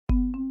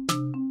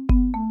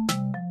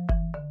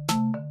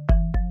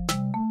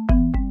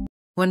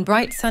One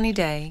bright sunny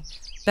day,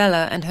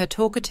 Bella and her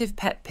talkative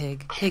pet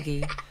pig,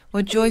 Piggy,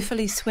 were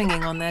joyfully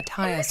swinging on their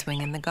tire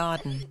swing in the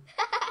garden.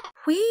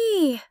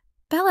 Whee!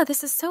 Bella,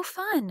 this is so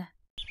fun.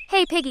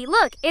 Hey, Piggy,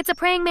 look, it's a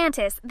praying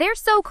mantis. They're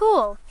so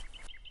cool.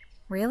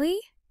 Really?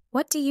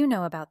 What do you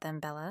know about them,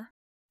 Bella?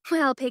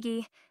 Well,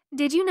 Piggy,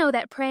 did you know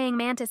that praying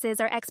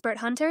mantises are expert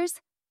hunters?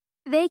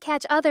 They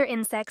catch other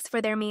insects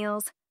for their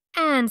meals.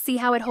 And see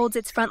how it holds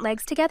its front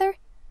legs together?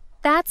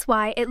 That's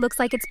why it looks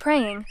like it's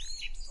praying.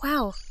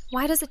 Wow,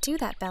 why does it do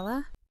that,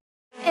 Bella?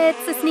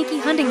 It's a sneaky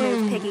hunting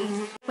move, Piggy.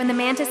 When the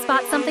mantis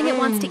spots something it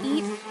wants to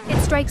eat,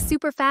 it strikes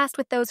super fast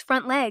with those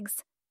front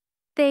legs.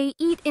 They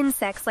eat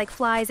insects like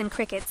flies and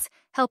crickets,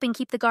 helping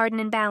keep the garden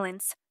in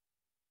balance.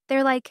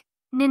 They're like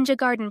ninja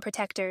garden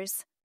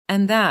protectors.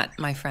 And that,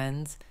 my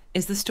friends,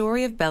 is the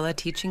story of Bella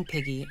teaching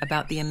Piggy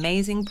about the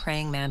amazing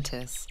praying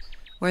mantis,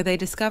 where they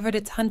discovered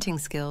its hunting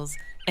skills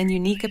and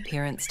unique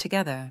appearance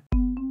together.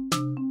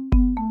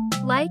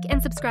 Like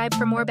and subscribe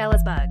for more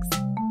Bella's Bugs.